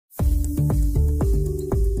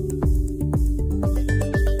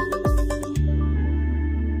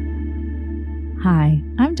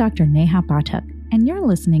Dr. Neha Pathak, and you're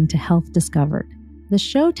listening to Health Discovered, the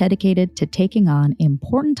show dedicated to taking on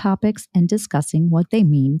important topics and discussing what they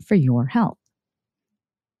mean for your health.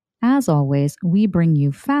 As always, we bring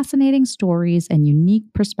you fascinating stories and unique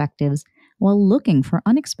perspectives while looking for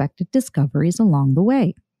unexpected discoveries along the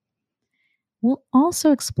way. We'll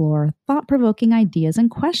also explore thought-provoking ideas and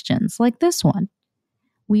questions like this one.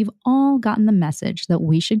 We've all gotten the message that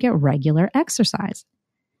we should get regular exercise.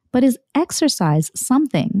 But is exercise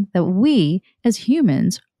something that we, as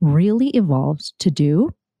humans, really evolved to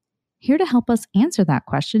do? Here to help us answer that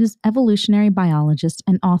question is evolutionary biologist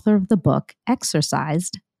and author of the book,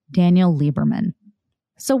 Exercised, Daniel Lieberman.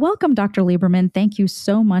 So welcome, Dr. Lieberman. Thank you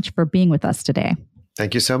so much for being with us today.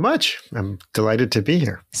 Thank you so much. I'm delighted to be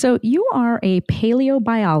here. So you are a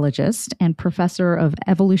paleobiologist and professor of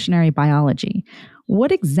evolutionary biology.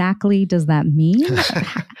 What exactly does that mean?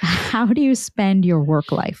 How do you spend your work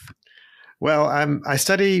life? Well, I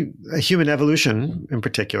study human evolution in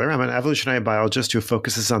particular. I'm an evolutionary biologist who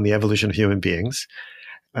focuses on the evolution of human beings.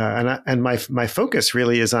 And my focus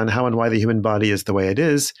really is on how and why the human body is the way it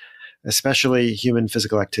is, especially human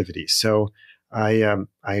physical activities. So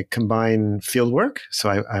I combine field work. So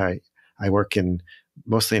I work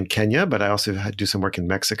mostly in Kenya, but I also do some work in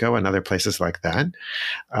Mexico and other places like that.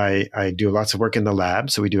 I do lots of work in the lab.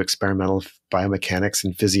 So we do experimental biomechanics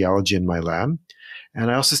and physiology in my lab. And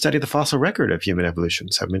I also study the fossil record of human evolution.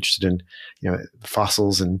 So I'm interested in,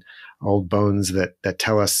 fossils and old bones that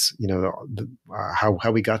tell us,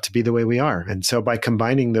 how we got to be the way we are. And so by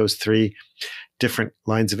combining those three different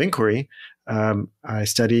lines of inquiry, I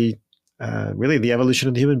study really the evolution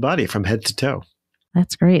of the human body from head to toe.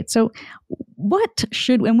 That's great. So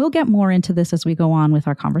and we'll get more into this as we go on with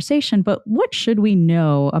our conversation, but what should we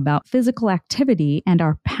know about physical activity and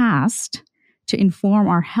our past to inform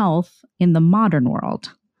our health in the modern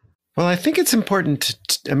world? Well, I think it's important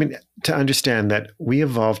to understand that we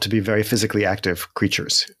evolved to be very physically active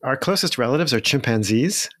creatures. Our closest relatives are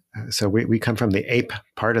chimpanzees. So we come from the ape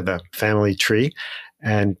part of the family tree.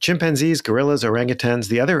 And chimpanzees, gorillas, orangutans,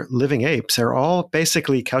 the other living apes are all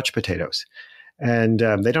basically couch potatoes. And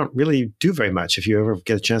they don't really do very much. If you ever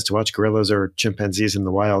get a chance to watch gorillas or chimpanzees in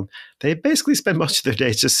the wild, they basically spend most of their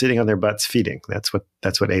days just sitting on their butts feeding. That's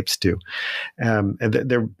what apes do. And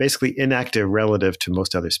they're basically inactive relative to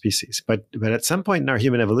most other species. But at some point in our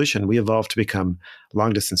human evolution, we evolved to become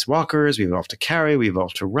long-distance walkers. We evolved to carry. We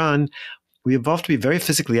evolved to run. We evolved to be very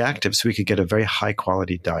physically active so we could get a very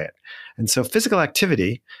high-quality diet. And so physical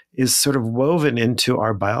activity is sort of woven into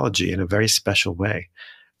our biology in a very special way.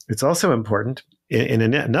 It's also important in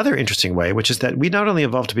another interesting way, which is that we not only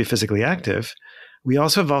evolved to be physically active, we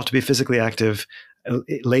also evolved to be physically active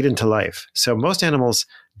late into life. So most animals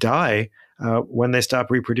die when they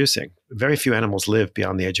stop reproducing. Very few animals live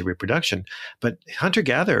beyond the age of reproduction. But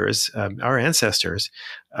hunter-gatherers, our ancestors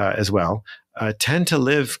as well, tend to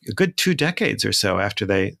live a good 2 decades or so after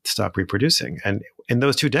they stop reproducing. And in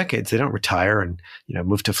those 2 decades, they don't retire and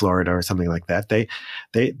move to Florida or something like that.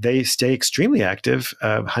 They stay extremely active,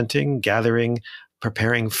 hunting, gathering,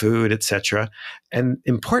 preparing food, etc. And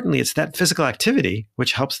importantly, it's that physical activity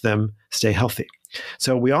which helps them stay healthy.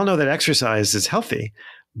 So we all know that exercise is healthy.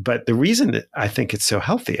 But the reason that I think it's so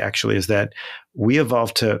healthy actually is that we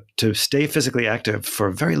evolved to stay physically active for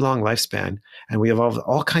a very long lifespan. And we evolved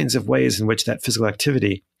all kinds of ways in which that physical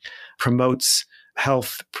activity promotes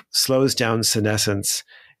health, slows down senescence.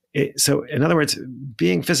 So in other words,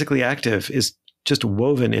 being physically active is just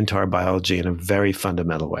woven into our biology in a very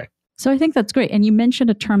fundamental way. So I think that's great. And you mentioned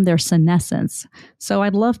a term there, senescence. So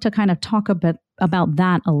I'd love to kind of talk a bit about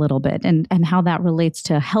that a little bit and how that relates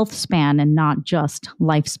to health span and not just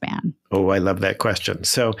lifespan. Oh, I love that question.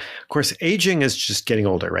 So, of course, aging is just getting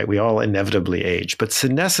older, right? We all inevitably age, but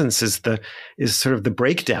senescence is sort of the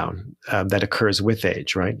breakdown that occurs with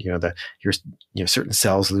age, right? Certain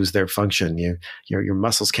cells lose their function. Your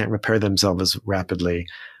muscles can't repair themselves as rapidly.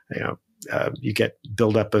 You get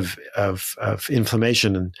buildup of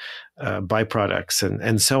inflammation and byproducts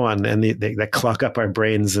and so on, and they clog up our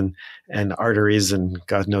brains and arteries and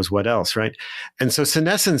God knows what else, right? And so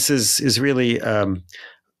senescence is really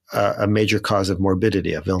a major cause of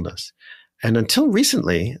morbidity, of illness. And until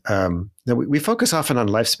recently, we focus often on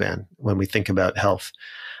lifespan when we think about health,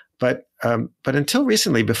 but until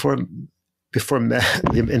recently, before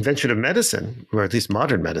the invention of medicine, or at least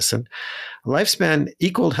modern medicine, lifespan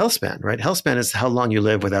equaled health span, right? Health span is how long you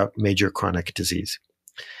live without major chronic disease.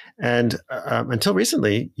 And until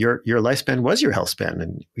recently, your lifespan was your health span.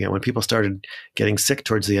 And when people started getting sick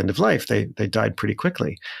towards the end of life, they died pretty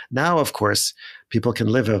quickly. Now, of course, people can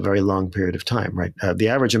live a very long period of time, right? The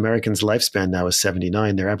average American's lifespan now is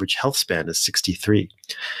 79. Their average health span is 63,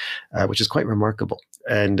 which is quite remarkable.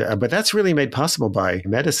 And but that's really made possible by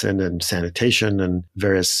medicine and sanitation and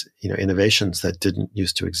various innovations that didn't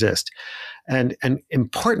used to exist. And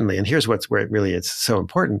importantly, and here's where it really is so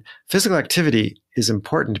important: physical activity is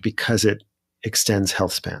important because it extends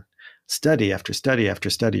health span. Study after study after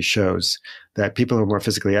study shows that people who are more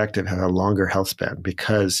physically active have a longer health span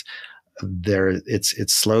because it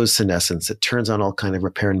slows senescence. It turns on all kind of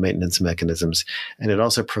repair and maintenance mechanisms. And it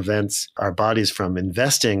also prevents our bodies from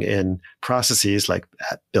investing in processes like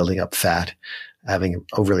building up fat, having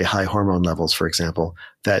overly high hormone levels, for example,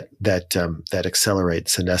 that accelerate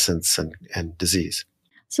senescence and disease.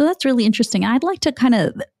 So that's really interesting. I'd like to kind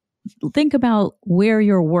of think about where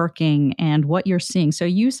you're working and what you're seeing. So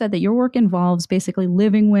you said that your work involves basically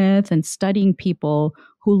living with and studying people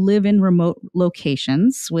who live in remote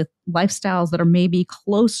locations with lifestyles that are maybe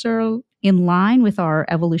closer in line with our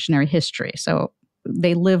evolutionary history. So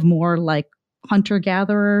they live more like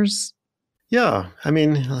hunter-gatherers. Yeah. I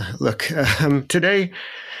mean, look, today,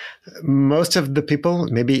 most of the people,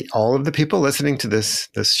 maybe all of the people listening to this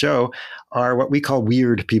show are what we call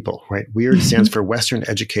weird people, right? Weird stands for Western,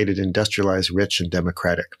 educated, industrialized, rich, and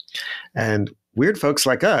democratic. And weird folks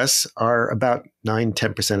like us are about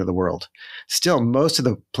 9-10% of the world. Still, most of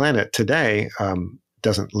the planet today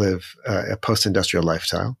doesn't live a post-industrial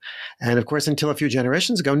lifestyle. And of course, until a few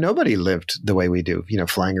generations ago, nobody lived the way we do,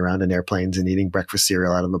 flying around in airplanes and eating breakfast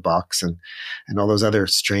cereal out of a box and all those other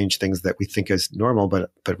strange things that we think is normal, but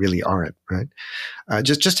really aren't, right?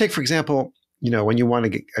 Just take, for example, when you want to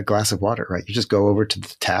get a glass of water, right? You just go over to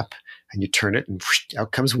the tap and you turn it and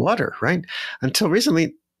out comes water, right? Until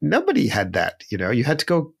recently, nobody had that. You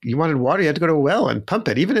wanted water, you had to go to a well and pump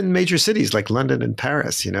it. Even in major cities like London and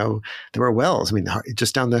Paris, there were wells. I mean,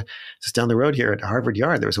 just down the road here at Harvard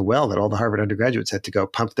Yard, there was a well that all the Harvard undergraduates had to go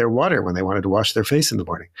pump their water when they wanted to wash their face in the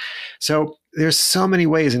morning. So there's so many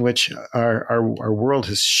ways in which our world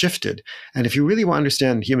has shifted. And if you really want to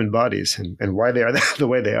understand human bodies and why they are the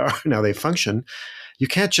way they are and how they function, you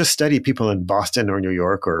can't just study people in Boston or New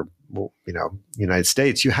York or United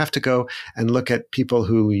States. You have to go and look at people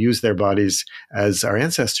who use their bodies as our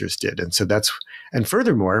ancestors did. And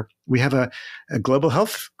furthermore, we have a global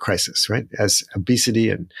health crisis, right? As obesity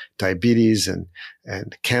and diabetes and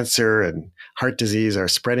cancer and heart disease are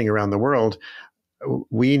spreading around the world,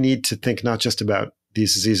 we need to think not just about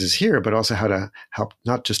these diseases here, but also how to help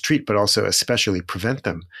not just treat, but also especially prevent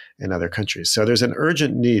them in other countries. So there's an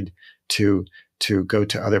urgent need to go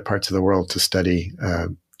to other parts of the world to study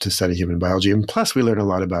human biology. And plus, we learn a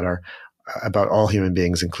lot about all human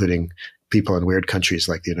beings, including people in weird countries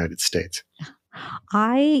like the United States.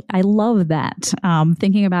 I love that,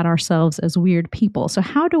 thinking about ourselves as weird people. So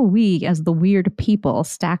how do we, as the weird people,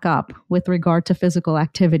 stack up with regard to physical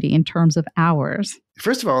activity in terms of hours?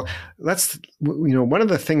 First of all, one of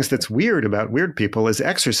the things that's weird about weird people is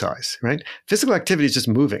exercise, right? Physical activity is just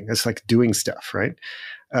moving. It's like doing stuff, right?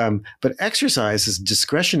 But exercise is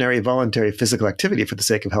discretionary, voluntary physical activity for the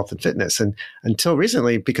sake of health and fitness. And until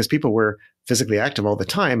recently, because people were physically active all the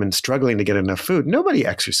time and struggling to get enough food, nobody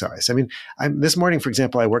exercised. I mean, this morning, for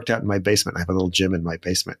example, I worked out in my basement. I have a little gym in my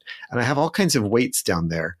basement, and I have all kinds of weights down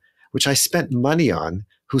there, which I spent money on,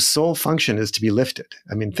 whose sole function is to be lifted.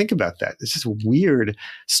 I mean, think about that. It's just a weird,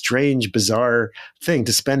 strange, bizarre thing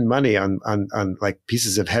to spend money on like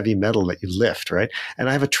pieces of heavy metal that you lift, right? And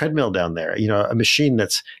I have a treadmill down there, a machine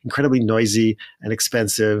that's incredibly noisy and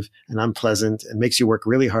expensive and unpleasant and makes you work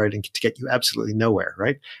really hard and to get you absolutely nowhere,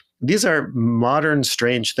 right? These are modern,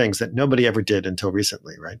 strange things that nobody ever did until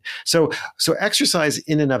recently, right? So exercise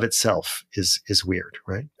in and of itself is weird,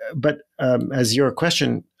 right? But as your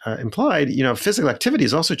question implied, physical activity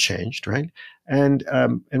has also changed, right? And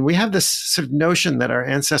we have this sort of notion that our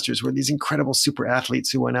ancestors were these incredible super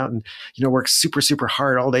athletes who went out and worked super, super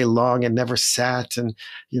hard all day long and never sat, and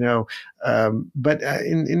but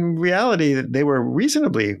in reality, they were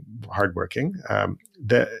reasonably hardworking.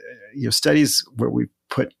 The studies where we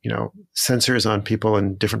put sensors on people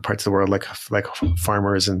in different parts of the world, like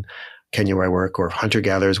farmers in Kenya where I work, or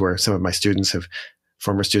hunter-gatherers where some of my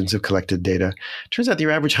former students have collected data. Turns out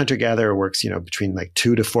your average hunter-gatherer works between like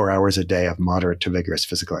 2 to 4 hours a day of moderate to vigorous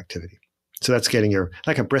physical activity. So that's getting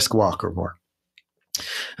like a brisk walk or more.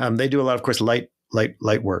 They do a lot, of course, light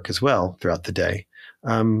work as well throughout the day.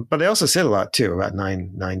 But they also sit a lot too, about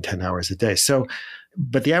 9-10 hours a day.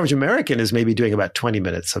 But the average American is maybe doing about 20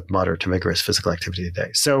 minutes of moderate to vigorous physical activity a day.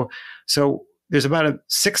 So there's about a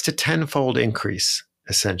 6 to 10-fold increase,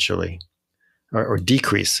 essentially, or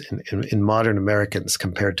decrease in modern Americans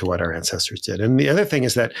compared to what our ancestors did. And the other thing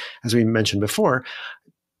is that, as we mentioned before,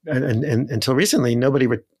 and until recently, nobody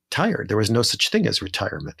retired. There was no such thing as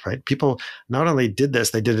retirement, right? People not only did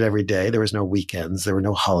this, they did it every day. There was no weekends. There were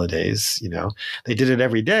no holidays, They did it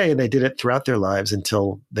every day, and they did it throughout their lives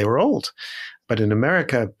until they were old. But in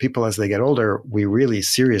America, people, as they get older, we really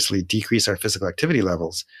seriously decrease our physical activity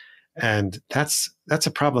levels. And that's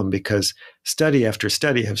a problem, because study after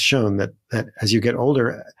study has shown that as you get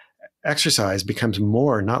older, exercise becomes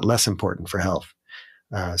more, not less important for health.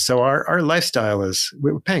 So our lifestyle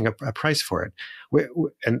we're paying a price for it,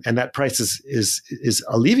 and that price is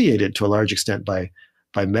alleviated to a large extent by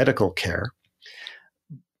medical care.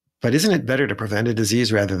 But isn't it better to prevent a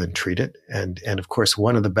disease rather than treat it? And of course,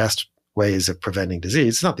 one of the best ways of preventing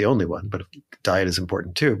disease, it's not the only one, but diet is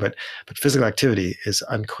important too. But physical activity is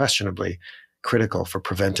unquestionably critical for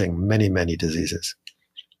preventing many, many diseases.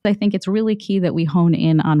 I think it's really key that we hone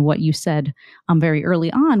in on what you said very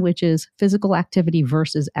early on, which is physical activity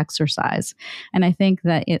versus exercise. And I think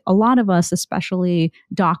that a lot of us, especially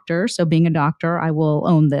doctors, so being a doctor, I will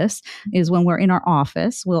own this, is when we're in our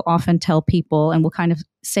office, we'll often tell people, and we'll kind of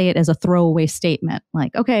say it as a throwaway statement,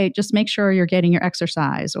 like, okay, just make sure you're getting your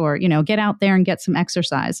exercise, or, get out there and get some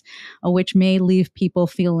exercise, which may leave people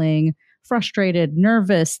feeling frustrated,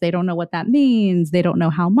 nervous. They don't know what that means. They don't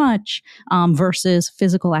know how much, versus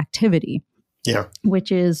physical activity. Yeah.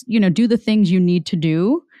 Which is, do the things you need to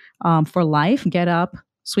do for life. Get up,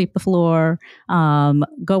 sweep the floor,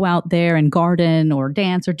 go out there and garden or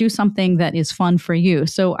dance or do something that is fun for you.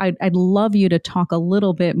 So I'd love you to talk a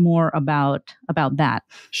little bit more about that.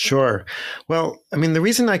 Sure. Well, the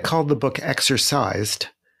reason I called the book Exercised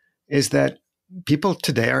is that people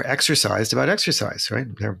today are exercised about exercise, right?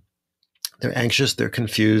 They're anxious, they're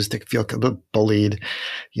confused, they feel a little bullied.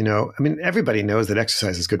 Everybody knows that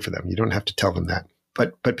exercise is good for them. You don't have to tell them that.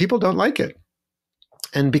 But people don't like it.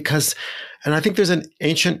 And I think there's an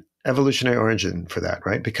ancient evolutionary origin for that,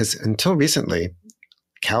 right? Because until recently,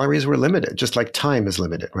 calories were limited, just like time is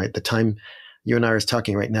limited, right? The time you and I are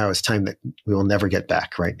talking right now is time that we will never get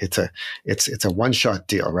back, right? It's a one-shot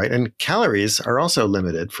deal, right? And calories are also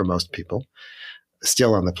limited for most people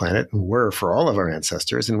still on the planet, and were for all of our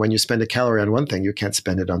ancestors. And when you spend a calorie on one thing, you can't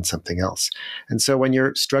spend it on something else. And so when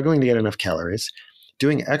you're struggling to get enough calories,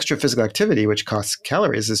 doing extra physical activity, which costs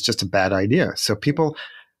calories, is just a bad idea. So people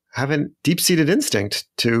have a deep-seated instinct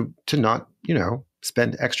to not,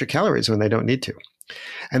 spend extra calories when they don't need to.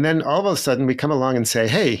 And then all of a sudden we come along and say,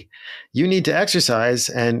 hey, you need to exercise.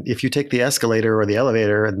 And if you take the escalator or the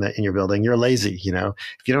elevator in your building, you're lazy.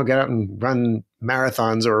 If you don't get out and run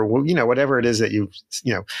marathons or, whatever it is that you're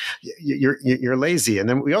lazy. And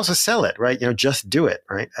then we also sell it, right? Just do it,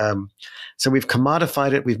 right? So we've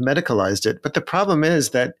commodified it, we've medicalized it. But the problem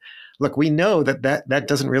is that, look, we know that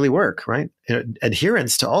doesn't really work, right?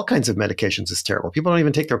 Adherence to all kinds of medications is terrible. People don't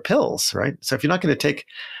even take their pills, right? So if you're not going to take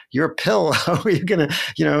your pill, how are you going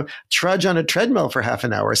to, trudge on a treadmill for half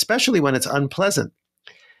an hour, especially when it's unpleasant?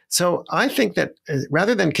 So I think that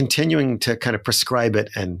rather than continuing to kind of prescribe it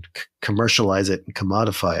and commercialize it and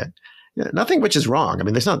commodify it, nothing which is wrong.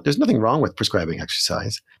 There's nothing wrong with prescribing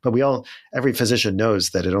exercise, but every physician knows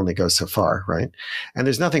that it only goes so far, right? And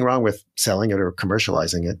there's nothing wrong with selling it or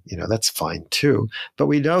commercializing it. That's fine too. But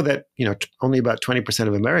we know that, only about 20%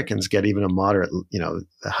 of Americans get even a moderate,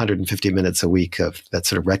 150 minutes a week of that's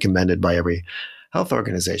sort of recommended by every health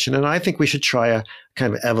organization. And I think we should try a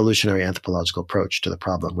kind of evolutionary anthropological approach to the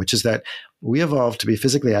problem, which is that we evolved to be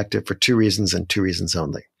physically active for two reasons and two reasons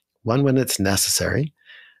only. One, when it's necessary,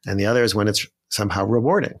 and the other is when it's somehow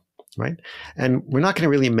rewarding, right? And we're not going to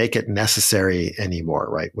really make it necessary anymore,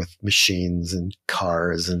 right? With machines and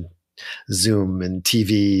cars and Zoom and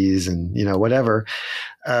TVs and, whatever.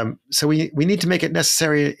 So we need to make it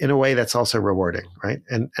necessary in a way that's also rewarding, right?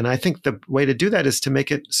 And I think the way to do that is to make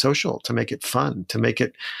it social, to make it fun, to make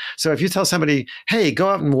it. So if you tell somebody, hey, go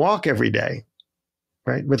out and walk every day,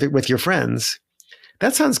 right? With your friends,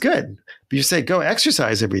 that sounds good. But you say, go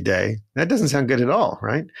exercise every day. That doesn't sound good at all,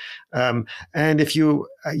 right? And if you,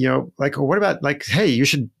 what about hey, you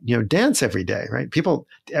should, dance every day, right?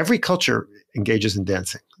 Every culture engages in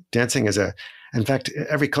dancing. Dancing in fact,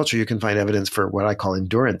 every culture you can find evidence for what I call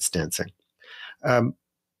endurance dancing.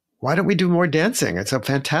 Why don't we do more dancing? It's a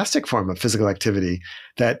fantastic form of physical activity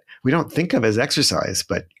that we don't think of as exercise,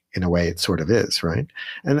 but in a way it sort of is, right?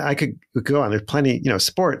 And we could go on. There's plenty,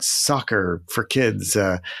 sports, soccer for kids,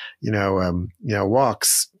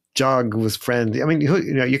 walks, jog with friends. You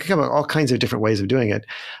can come up with all kinds of different ways of doing it.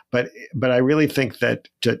 But I really think that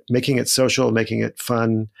making it social, making it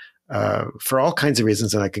fun, for all kinds of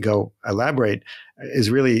reasons, and I could go elaborate, is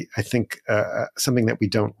really, I think, something that we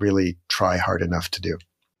don't really try hard enough to do.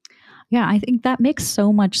 Yeah, I think that makes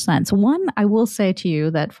so much sense. One, I will say to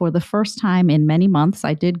you that for the first time in many months,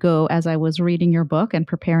 I did go, as I was reading your book and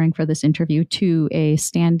preparing for this interview, to a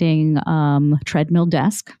standing treadmill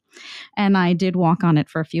desk. And I did walk on it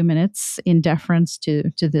for a few minutes in deference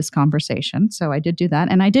to this conversation. So I did do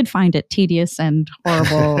that. And I did find it tedious and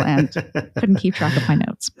horrible and couldn't keep track of my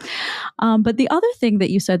notes. But the other thing that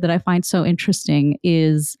you said that I find so interesting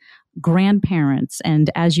is grandparents and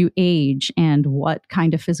as you age and what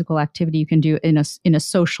kind of physical activity you can do in a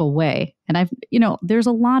social way. And there's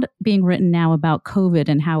a lot being written now about COVID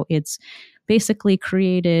and how it's basically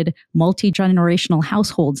created multi-generational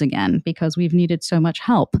households again because we've needed so much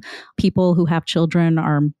help. People who have children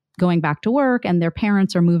are going back to work and their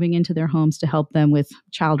parents are moving into their homes to help them with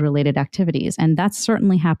child-related activities. And that's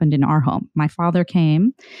certainly happened in our home. My father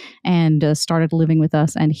came and started living with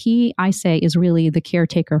us. And he, I say, is really the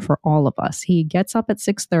caretaker for all of us. He gets up at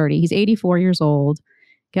 6:30. He's 84 years old.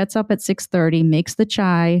 Gets up at 6:30, makes the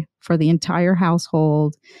chai for the entire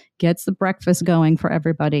household, gets the breakfast going for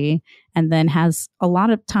everybody, and then has a lot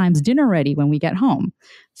of times dinner ready when we get home.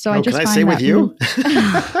 So I just can I find stay that with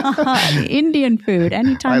you? Indian food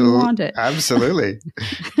anytime you want it. Absolutely.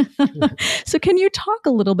 So can you talk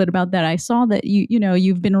a little bit about that? I saw that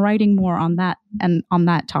you've been writing more on that and on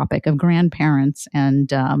that topic of grandparents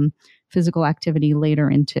and physical activity later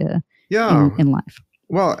into in life.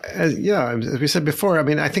 Well, as we said before, I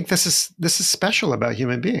mean, I think this is special about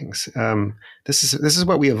human beings. This is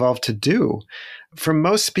what we evolved to do. For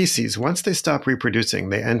most species, once they stop reproducing,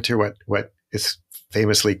 they enter what is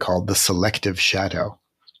famously called the selective shadow,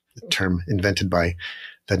 a term invented by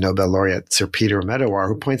the Nobel laureate Sir Peter Medawar,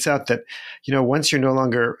 who points out that once you're no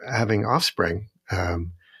longer having offspring,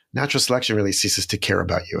 natural selection really ceases to care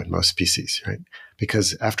about you in most species, right?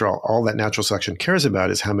 Because after all that natural selection cares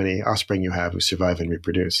about is how many offspring you have who survive and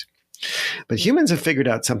reproduce. But humans have figured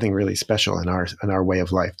out something really special in our way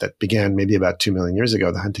of life that began maybe about 2 million years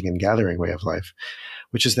ago, the hunting and gathering way of life,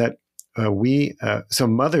 which is that so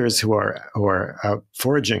mothers who are out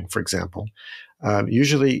foraging, for example,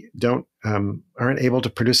 usually aren't able to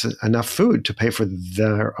produce enough food to pay for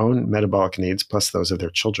their own metabolic needs plus those of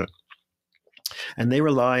their children. And they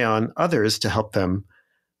rely on others to help them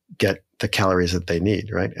get the calories that they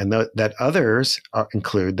need, right? And that others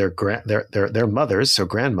include their mothers, so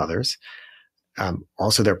grandmothers,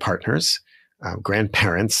 also their partners,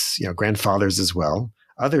 grandparents, grandfathers as well,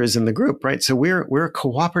 others in the group, right? So we're a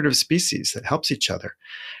cooperative species that helps each other,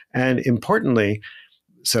 and importantly,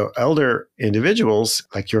 so elder individuals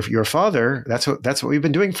like your father, that's what we've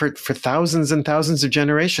been doing for thousands and thousands of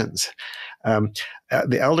generations.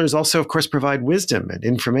 The elders also, of course, provide wisdom and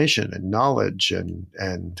information and knowledge, and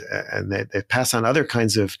they pass on other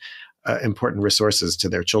kinds of important resources to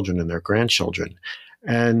their children and their grandchildren,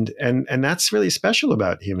 and that's really special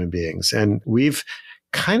about human beings. And we've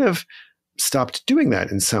kind of stopped doing that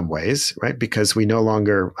in some ways, right? Because we no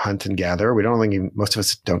longer hunt and gather. Most of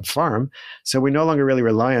us don't farm, so we're no longer really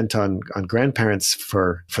reliant on grandparents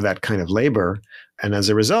for that kind of labor. And as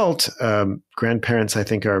a result, grandparents, I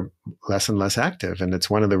think, are less and less active. And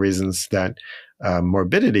it's one of the reasons that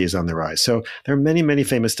morbidity is on the rise. So there are many, many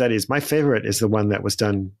famous studies. My favorite is the one that was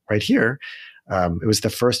done right here. It was the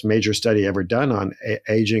first major study ever done on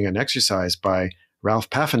aging and exercise by Ralph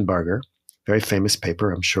Paffenbarger, very famous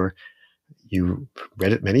paper. I'm sure you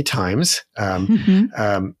read it many times.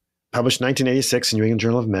 Published in 1986 in New England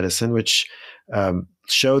Journal of Medicine, which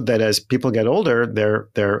showed that as people get older,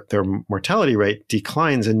 their mortality rate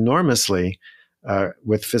declines enormously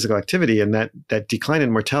with physical activity, and that decline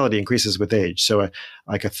in mortality increases with age. So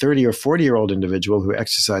like a 30 or 40-year-old individual who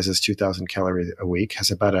exercises 2,000 calories a week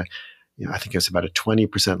has about I think it's about a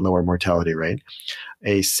 20% lower mortality rate.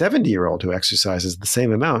 A 70-year-old who exercises the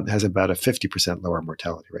same amount has about a 50% lower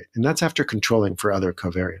mortality rate. And that's after controlling for other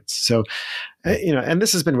covariants. So, and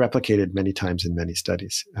this has been replicated many times in many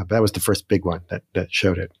studies. That was the first big one that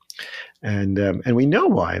showed it. And we know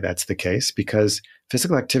why that's the case, because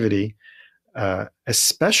physical activity,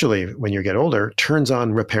 especially when you get older, turns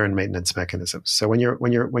on repair and maintenance mechanisms. So when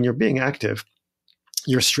you're being active,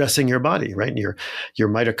 you're stressing your body, right? Your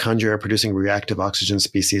mitochondria are producing reactive oxygen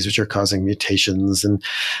species, which are causing mutations, and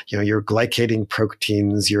you're glycating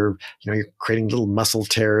proteins. You're creating little muscle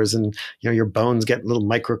tears, and your bones get little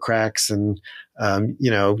micro cracks, and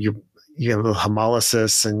you have a little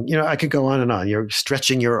hemolysis, and I could go on and on. You're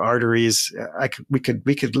stretching your arteries. We could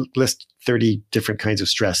list 30 different kinds of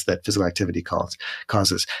stress that physical activity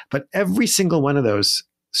causes, but every single one of those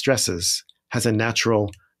stresses has a natural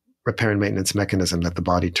repair and maintenance mechanism that the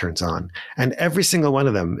body turns on. And every single one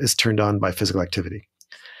of them is turned on by physical activity.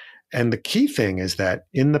 And the key thing is that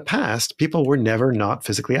in the past, people were never not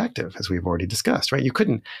physically active, as we've already discussed, right? You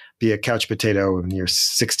couldn't be a couch potato in your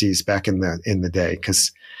 60s back in the day,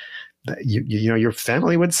 because you know, your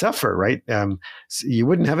family would suffer, right? You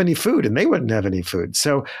wouldn't have any food and they wouldn't have any food.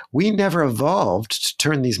 So we never evolved to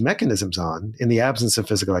turn these mechanisms on in the absence of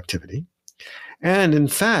physical activity. And in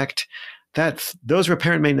fact, those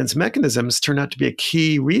repair and maintenance mechanisms turn out to be a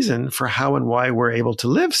key reason for how and why we're able to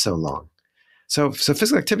live so long. So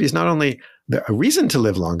physical activity is not only a reason to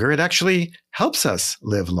live longer, it actually helps us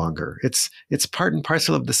live longer. It's part and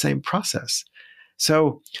parcel of the same process.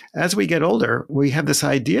 So as we get older, we have this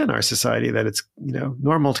idea in our society that it's, you know,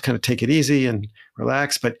 normal to kind of take it easy and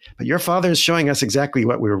relax. But your father is showing us exactly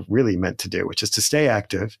what we're really meant to do, which is to stay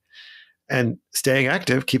active. And staying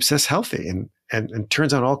active keeps us healthy and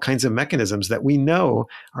turns on all kinds of mechanisms that we know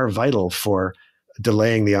are vital for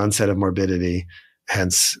delaying the onset of morbidity,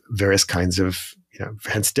 hence various kinds of, you know,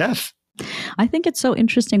 hence death. I think it's so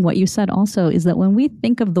interesting what you said also is that when we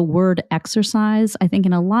think of the word exercise, I think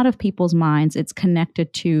in a lot of people's minds, it's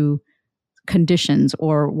connected to conditions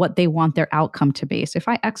or what they want their outcome to be. So if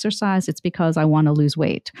I exercise, it's because I want to lose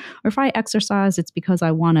weight. Or if I exercise, it's because I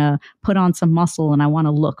want to put on some muscle and I want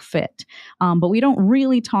to look fit. But we don't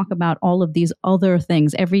really talk about all of these other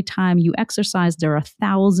things. Every time you exercise, there are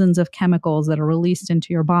thousands of chemicals that are released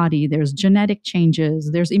into your body. There's genetic changes.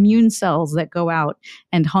 There's immune cells that go out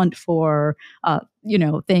and hunt for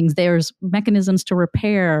things. There's mechanisms to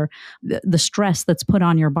repair the stress that's put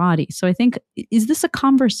on your body. So I think, is this a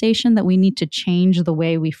conversation that we need to change the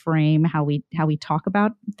way we frame how we talk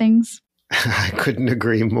about things? I couldn't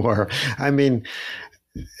agree more. I mean,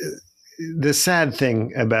 the sad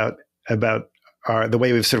thing about the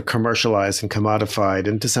way we've sort of commercialized and commodified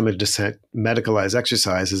and to some extent medicalized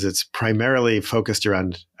exercise is it's primarily focused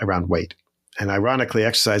around weight. And ironically,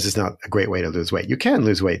 exercise is not a great way to lose weight. You can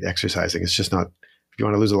lose weight exercising. It's just not, if you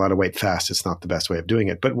want to lose a lot of weight fast, it's not the best way of doing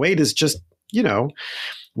it. But weight is just, you know,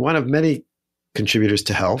 one of many contributors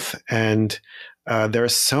to health. And there are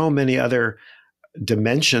so many other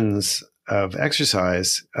dimensions of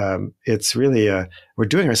exercise. It's really, we're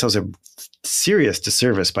doing ourselves a serious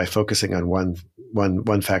disservice by focusing on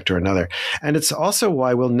one factor or another. And it's also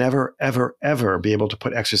why we'll never, ever, ever be able to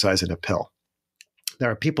put exercise in a pill. There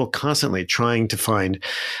are people constantly trying to find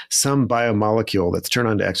some biomolecule that's turned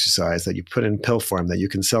on to exercise that you put in pill form that you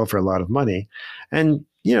can sell for a lot of money. And,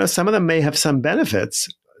 you know, some of them may have some benefits.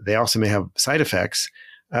 They also may have side effects.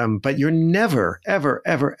 But you're never, ever,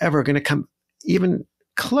 ever, ever going to come even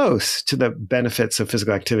close to the benefits of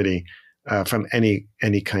physical activity from any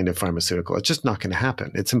kind of pharmaceutical. It's just not going to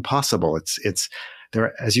happen. It's impossible. It's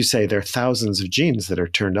there, as you say, there are thousands of genes that are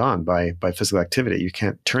turned on by physical activity. You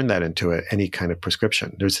can't turn that into any kind of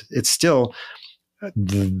prescription. It's still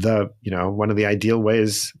the one of the ideal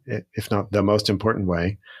ways, if not the most important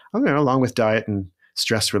way, along with diet and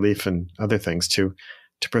stress relief and other things to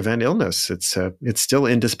prevent illness. It's still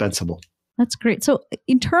indispensable. That's great. So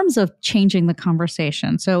in terms of changing the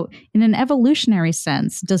conversation, so in an evolutionary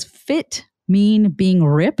sense, does fit mean being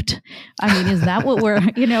ripped? I mean, is that what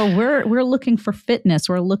we're looking for fitness,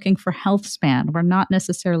 we're looking for health span. We're not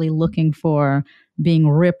necessarily looking for being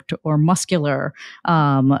ripped or muscular.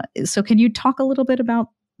 So can you talk a little bit about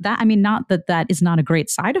that? I mean, not that is not a great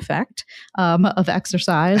side effect of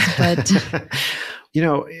exercise, but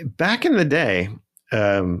back in the day,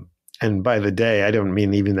 and by the day, I don't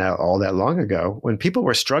mean even all that long ago, when people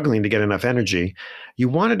were struggling to get enough energy, you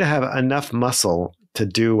wanted to have enough muscle to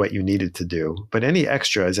do what you needed to do. But any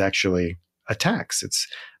extra is actually a tax.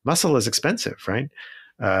 Muscle is expensive, right?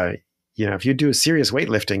 If you do serious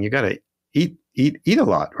weightlifting, you got to eat a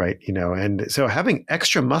lot, right? And so having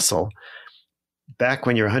extra muscle back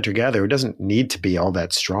when you're a hunter-gatherer doesn't need to be all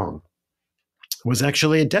that strong, was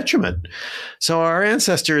actually a detriment. So our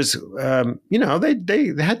ancestors,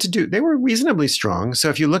 they had to they were reasonably strong. So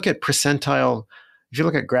if you look at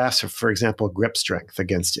graphs of, for example, grip strength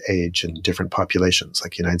against age in different populations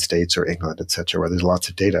like United States or England, et cetera, where there's lots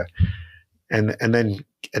of data, and then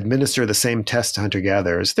administer the same test to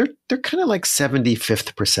hunter-gatherers, they're kind of like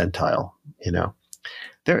 75th percentile,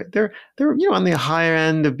 They're on the higher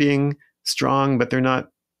end of being strong, but they're not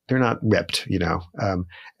ripped,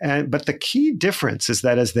 but the key difference is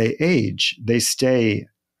that as they age, they stay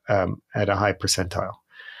at a high percentile,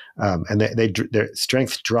 and their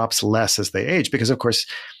strength drops less as they age because, of course,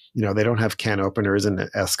 they don't have can openers and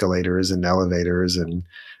escalators and elevators and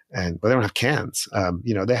they don't have cans.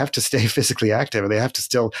 They have to stay physically active, and they have to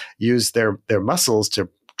still use their muscles to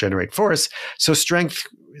generate force. So strength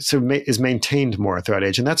is maintained more throughout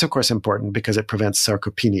age. And that's, of course, important because it prevents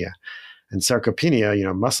sarcopenia. And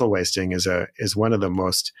sarcopenia, muscle wasting is one of the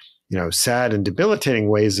most, sad and debilitating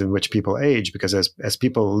ways in which people age, because as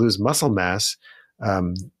people lose muscle mass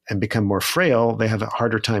and become more frail, they have a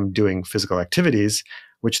harder time doing physical activities,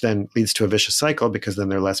 which then leads to a vicious cycle because then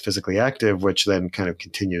they're less physically active, which then kind of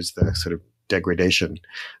continues the sort of degradation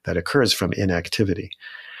that occurs from inactivity.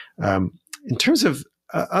 In terms of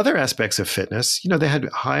other aspects of fitness, they had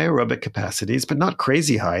high aerobic capacities, but not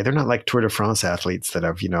crazy high. They're not like Tour de France athletes that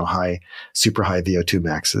have, super high VO2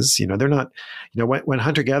 maxes. They're not, when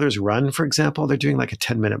hunter-gatherers run, for example, they're doing like a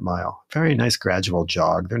 10-minute mile, very nice gradual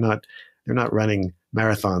jog. They're not running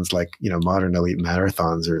marathons like, modern elite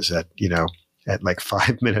marathons at like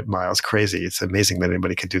 5-minute miles. Crazy. It's amazing that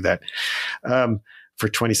anybody could do that for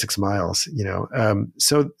 26 miles,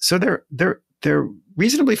 So they're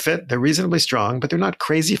reasonably fit, they're reasonably strong, but they're not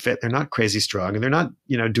crazy fit, they're not crazy strong, and they're not,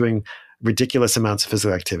 doing ridiculous amounts of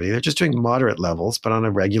physical activity. They're just doing moderate levels, but on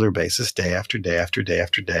a regular basis, day after day after day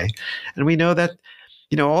after day. And we know that,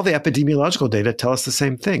 all the epidemiological data tell us the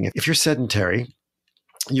same thing. If you're sedentary,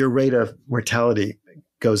 your rate of mortality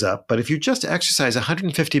goes up. But if you just exercise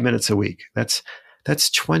 150 minutes a week, that's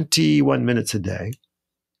 21 minutes a day,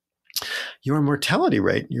 your mortality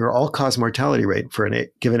rate, your all-cause mortality rate for a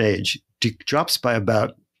given age drops by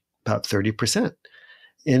about 30%.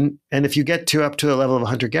 And if you get up to the level of a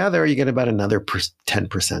hunter-gatherer, you get about another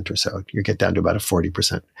 10% or so. You get down to about a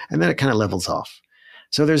 40%. And then it kind of levels off.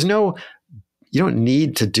 So you don't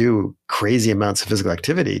need to do crazy amounts of physical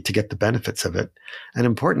activity to get the benefits of it. And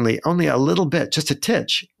importantly, only a little bit, just a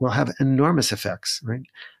titch, will have enormous effects, right?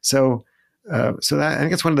 So that, I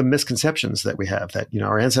think it's one of the misconceptions that we have, that,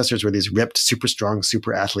 our ancestors were these ripped, super strong,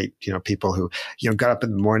 super athlete, people who, got up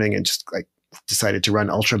in the morning and just like decided to run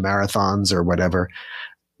ultra marathons or whatever.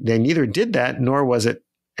 They neither did that, nor was it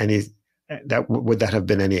would that have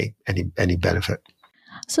been any benefit.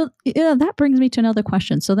 So that brings me to another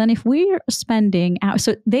question. So then if we're spending out,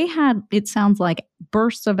 so they had, it sounds like,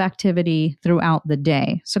 bursts of activity throughout the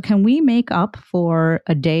day. So can we make up for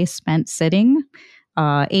a day spent sitting,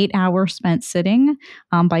 8 hours spent sitting,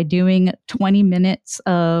 by doing 20 minutes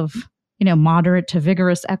of, moderate to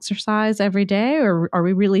vigorous exercise every day? Or are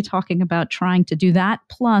we really talking about trying to do that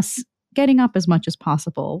plus getting up as much as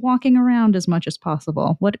possible, walking around as much as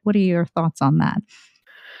possible? What are your thoughts on that?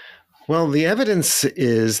 Well, the evidence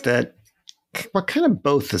is that kind of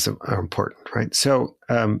both are important, right? So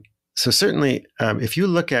certainly, if you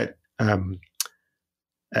look at the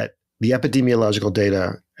epidemiological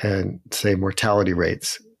data and say mortality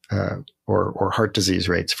rates or heart disease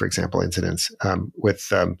rates, for example, incidence with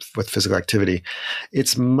physical activity,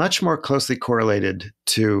 it's much more closely correlated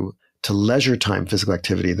to leisure time physical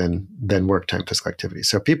activity than work time physical activity.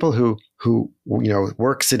 So people who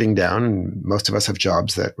work sitting down, and most of us have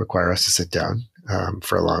jobs that require us to sit down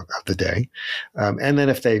for a long of the day, and then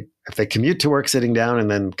if they commute to work sitting down and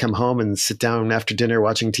then come home and sit down after dinner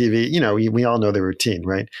watching TV, we all know the routine,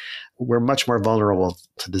 right? We're much more vulnerable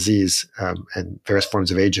to disease and various forms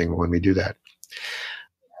of aging when we do that.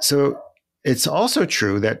 So it's also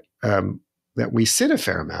true that we sit a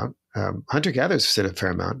fair amount. Hunter-gatherers sit a fair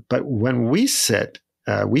amount, but when we sit,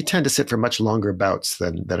 we tend to sit for much longer bouts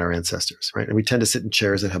than our ancestors, right? And we tend to sit in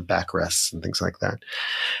chairs that have backrests and things like that.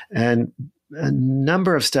 And a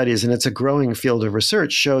number of studies, and it's a growing field of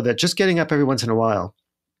research, show that just getting up every once in a while,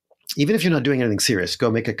 even if you're not doing anything serious, go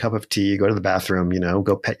make a cup of tea, go to the bathroom,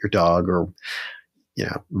 go pet your dog, or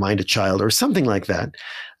mind a child or something like that.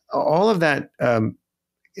 All of that,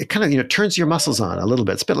 it kind of turns your muscles on a little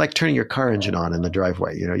bit. It's a bit like turning your car engine on in the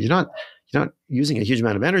driveway. You're not using a huge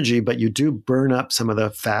amount of energy, but you do burn up some of the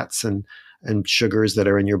fats and sugars that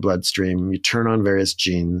are in your bloodstream. You turn on various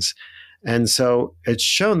genes. And so it's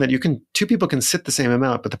shown that two people can sit the same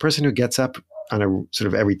amount, but the person who gets up on a sort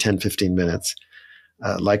of every 10, 15 minutes,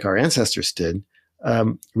 like our ancestors did,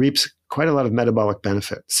 reaps quite a lot of metabolic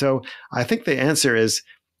benefit. So I think the answer is,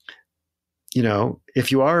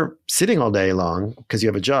 if you are sitting all day long because you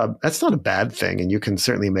have a job, that's not a bad thing. And you can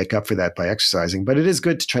certainly make up for that by exercising, but it is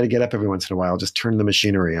good to try to get up every once in a while, just turn the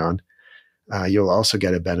machinery on. You'll also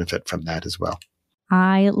get a benefit from that as well.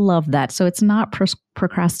 I love that. So it's not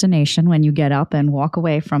procrastination when you get up and walk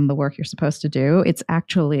away from the work you're supposed to do. It's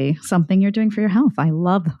actually something you're doing for your health. I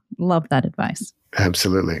love that advice.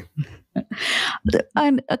 Absolutely.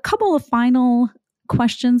 And a couple of final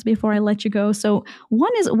questions before I let you go. So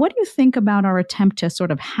one is, what do you think about our attempt to sort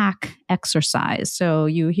of hack exercise? So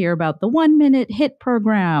you hear about the 1 minute HIIT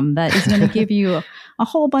program that is going to give you a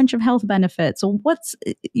whole bunch of health benefits. So what's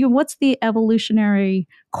the evolutionary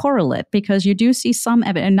correlate? Because you do see some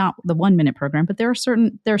evidence, and not the 1 minute program, but there's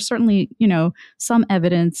certainly, some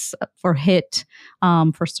evidence for HIIT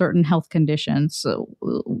for certain health conditions. So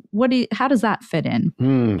how does that fit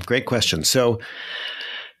in? Great question. So,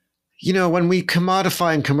 when we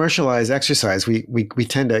commodify and commercialize exercise, we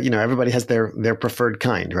tend to, everybody has their preferred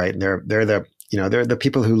kind, right? They're the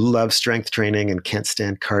people who love strength training and can't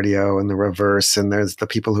stand cardio, and the reverse. And there's the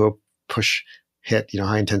people who push HIIT,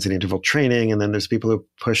 high intensity interval training. And then there's people who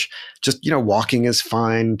push just, walking is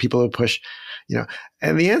fine. People who push,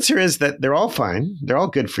 and the answer is that they're all fine. They're all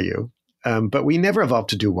good for you. But we never evolved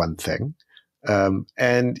to do one thing.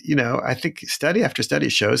 I think study after study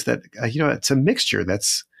shows that, it's a mixture that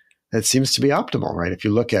seems to be optimal, right? If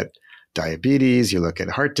you look at diabetes, you look at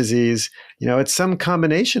heart disease, it's some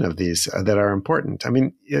combination of these that are important. I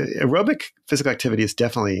mean, aerobic physical activity is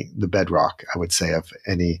definitely the bedrock, I would say, of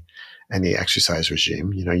any exercise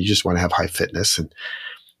regime. You just want to have high fitness, and,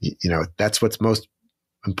 that's what's most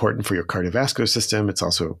important for your cardiovascular system. It's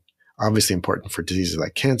also obviously important for diseases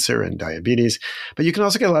like cancer and diabetes, but you can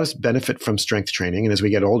also get a lot of benefit from strength training. And as we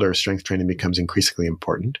get older, strength training becomes increasingly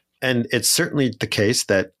important. And it's certainly the case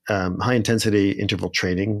that high intensity interval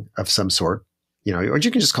training of some sort, or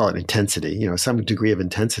you can just call it intensity, some degree of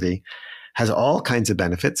intensity has all kinds of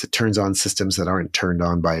benefits. It turns on systems that aren't turned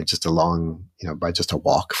on by just by just a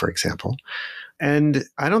walk, for example. And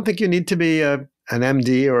I don't think you need to be an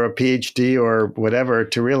MD or a PhD or whatever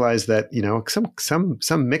to realize that,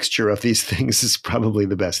 some mixture of these things is probably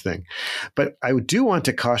the best thing. But I do want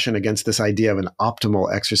to caution against this idea of an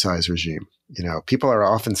optimal exercise regime. People are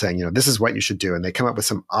often saying, this is what you should do. And they come up with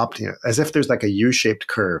some as if there's like a U-shaped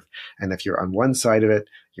curve. And if you're on one side of it,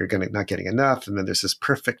 you're not getting enough. And then there's this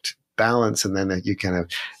perfect balance. And then you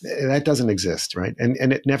that doesn't exist, right? And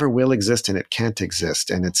it never will exist, and it can't exist.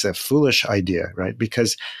 And it's a foolish idea, right?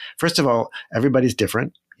 Because first of all, everybody's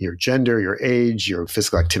different. Your gender, your age, your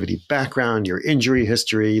physical activity background, your injury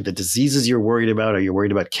history, the diseases you're worried about. Are you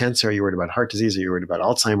worried about cancer? Are you worried about heart disease? Are you worried about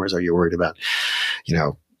Alzheimer's? Are you worried about,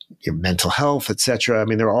 your mental health, et cetera? I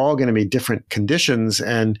mean, they're all going to be different conditions,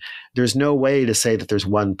 and there's no way to say that there's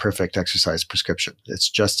one perfect exercise prescription. It's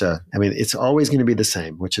just it's always going to be the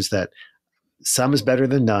same, which is that some is better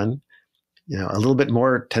than none. A little bit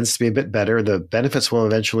more tends to be a bit better. The benefits will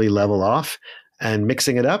eventually level off, and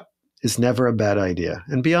mixing it up is never a bad idea.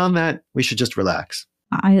 And beyond that, we should just relax.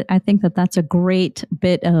 I think that's a great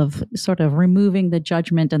bit of sort of removing the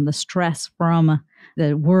judgment and the stress from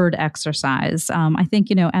the word exercise. I think,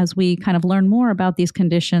 as we kind of learn more about these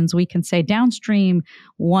conditions, we can say downstream,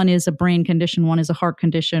 one is a brain condition, one is a heart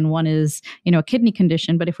condition, one is, a kidney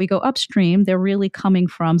condition. But if we go upstream, they're really coming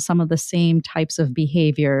from some of the same types of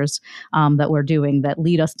behaviors that we're doing that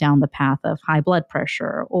lead us down the path of high blood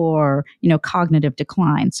pressure or, cognitive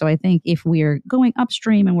decline. So I think if we're going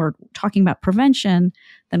upstream and we're talking about prevention,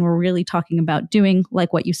 then we're really talking about doing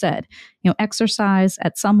like what you said, exercise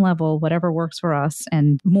at some level, whatever works for us,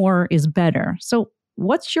 and more is better. So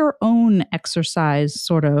what's your own exercise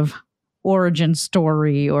sort of origin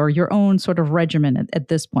story or your own sort of regimen at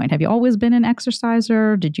this point? Have you always been an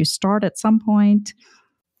exerciser? Did you start at some point?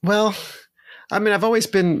 Well, I've always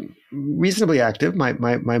been reasonably active.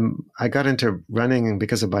 I got into running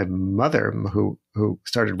because of my mother, who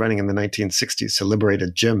started running in the 1960s to liberate a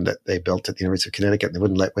gym that they built at the University of Connecticut, and they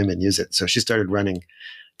wouldn't let women use it. So she started running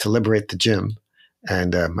to liberate the gym.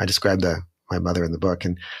 And I described my mother in the book.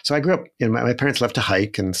 And so I grew up, my parents left to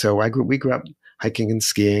hike. And so we grew up hiking and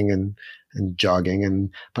skiing and jogging.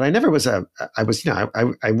 But I never was I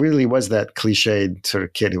really was that cliched sort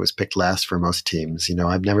of kid who was picked last for most teams.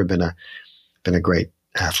 I've never been a great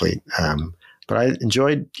athlete. But I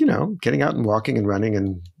enjoyed, getting out and walking and running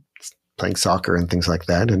and playing soccer and things like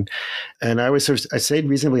that. And I stayed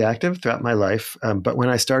reasonably active throughout my life. But when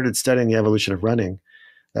I started studying the evolution of running,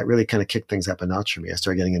 that really kind of kicked things up a notch for me. I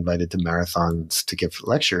started getting invited to marathons to give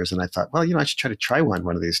lectures. And I thought, well, I should try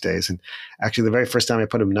one of these days. And actually the very first time I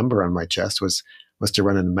put a number on my chest was to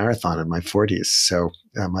run a marathon in my 40s. So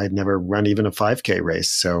I'd never run even a 5K race.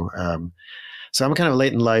 So I'm kind of a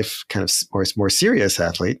late in life, kind of more serious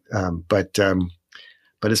athlete. But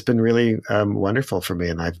it's been really wonderful for me.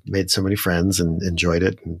 And I've made so many friends and enjoyed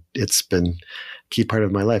it. And it's been a key part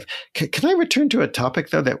of my life. Can I return to a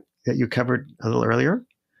topic, though, that you covered a little earlier?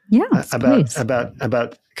 Yes,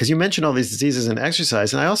 about because you mentioned all these diseases and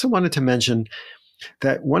exercise, and I also wanted to mention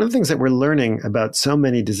that one of the things that we're learning about so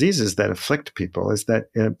many diseases that afflict people is that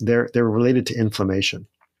they're related to inflammation.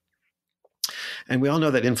 And we all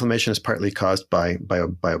know that inflammation is partly caused by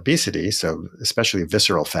obesity, so especially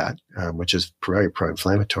visceral fat, which is very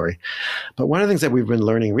pro-inflammatory. But one of the things that we've been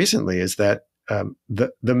learning recently is that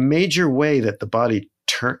the major way that the body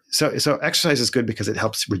so exercise is good because it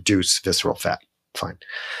helps reduce visceral fat. Fine.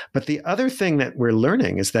 But the other thing that we're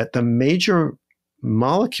learning is that the major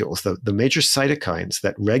molecules, the major cytokines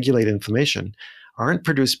that regulate inflammation, aren't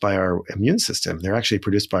produced by our immune system. They're actually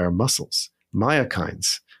produced by our muscles,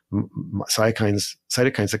 myokines. Cytokines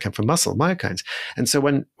that come from muscle, myokines. And so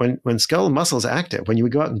when skeletal muscle is active, when you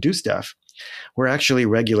go out and do stuff, we're actually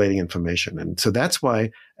regulating inflammation. And so that's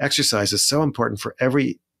why exercise is so important for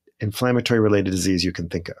every inflammatory related disease you can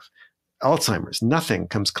think of. Alzheimer's, nothing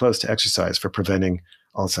comes close to exercise for preventing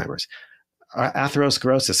Alzheimer's.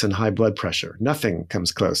 Atherosclerosis and high blood pressure, nothing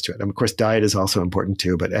comes close to it. And of course, diet is also important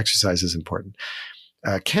too, but exercise is important.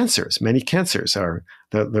 Cancers, many cancers are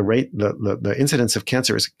the incidence of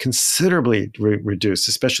cancer is considerably reduced,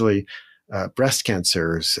 especially breast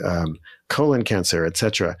cancers, colon cancer, et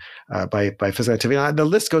cetera, by physical activity. The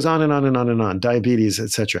list goes on and on and on and on, diabetes, et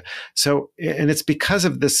cetera. So, and it's because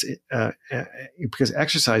of this, because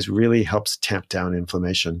exercise really helps tamp down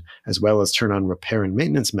inflammation as well as turn on repair and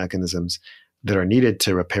maintenance mechanisms that are needed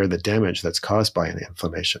to repair the damage that's caused by an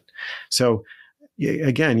inflammation. So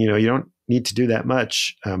again, you don't need to do that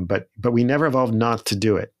much, but we never evolved not to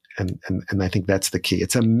do it. And I think that's the key.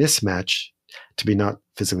 It's a mismatch to be not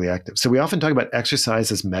physically active. So we often talk about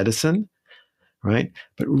exercise as medicine, right?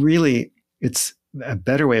 But really, it's a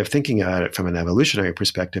better way of thinking about it from an evolutionary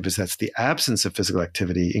perspective is that's the absence of physical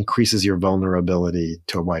activity increases your vulnerability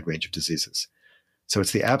to a wide range of diseases. So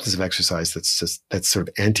it's the absence of exercise that's sort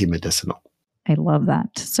of anti-medicinal. I love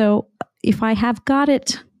that. So if I have got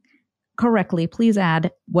it correctly, please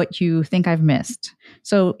add what you think I've missed.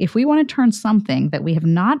 So if we want to turn something that we have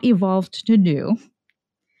not evolved to do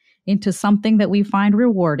into something that we find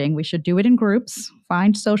rewarding, we should do it in groups,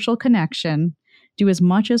 find social connection, do as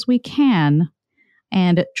much as we can,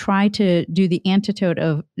 and try to do the antidote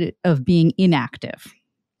of being inactive.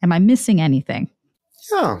 Am I missing anything?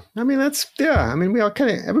 Yeah, I mean, we all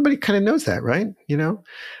everybody kind of knows that, right?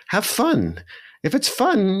 Have fun. If it's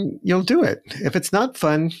fun, you'll do it. If it's not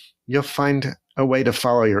fun, you'll find a way to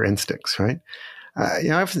follow your instincts, right? I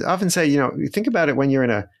often say, you think about it when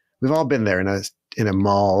you're we've all been there in a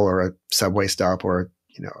mall or a subway stop or,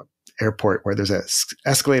 airport where there's an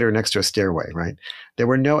escalator next to a stairway, right? There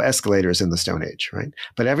were no escalators in the Stone Age, right?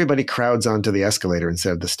 But everybody crowds onto the escalator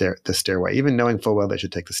instead of the stairway, even knowing full well they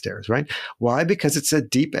should take the stairs, right? Why? Because it's a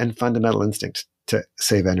deep and fundamental instinct to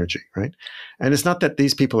save energy, right? And it's not that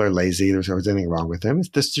these people are lazy, there's anything wrong with them.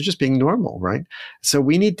 They're just being normal, right? So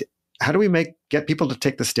how do we get people to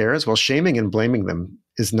take the stairs? Well, shaming and blaming them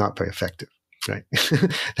is not very effective. Right.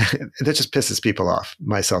 That just pisses people off,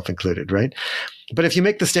 myself included. Right. But if you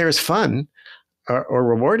make the stairs fun or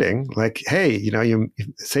rewarding, like, hey, you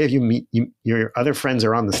say if you meet your other friends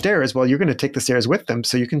are on the stairs, well, you're going to take the stairs with them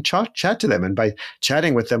so you can chat to them. And by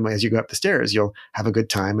chatting with them as you go up the stairs, you'll have a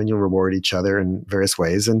good time and you'll reward each other in various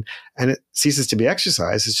ways. And it ceases to be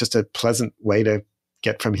exercise. It's just a pleasant way to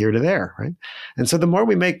get from here to there. Right. And so the more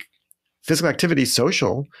we make physical activity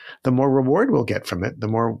social, the more reward we'll get from it, the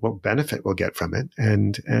more benefit we'll get from it.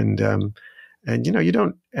 And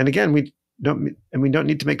we don't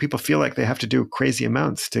need to make people feel like they have to do crazy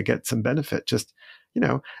amounts to get some benefit. Just,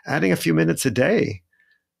 adding a few minutes a day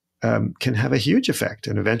can have a huge effect.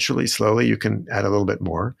 And eventually, slowly, you can add a little bit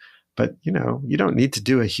more. But, you don't need to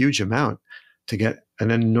do a huge amount to get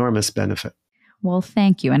an enormous benefit. Well,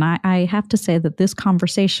 thank you. And I have to say that this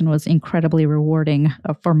conversation was incredibly rewarding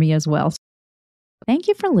for me as well. Thank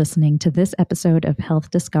you for listening to this episode of Health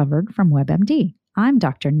Discovered from WebMD. I'm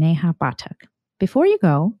Dr. Neha Pathak. Before you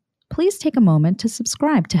go, please take a moment to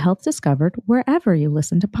subscribe to Health Discovered wherever you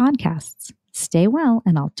listen to podcasts. Stay well,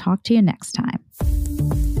 and I'll talk to you next time.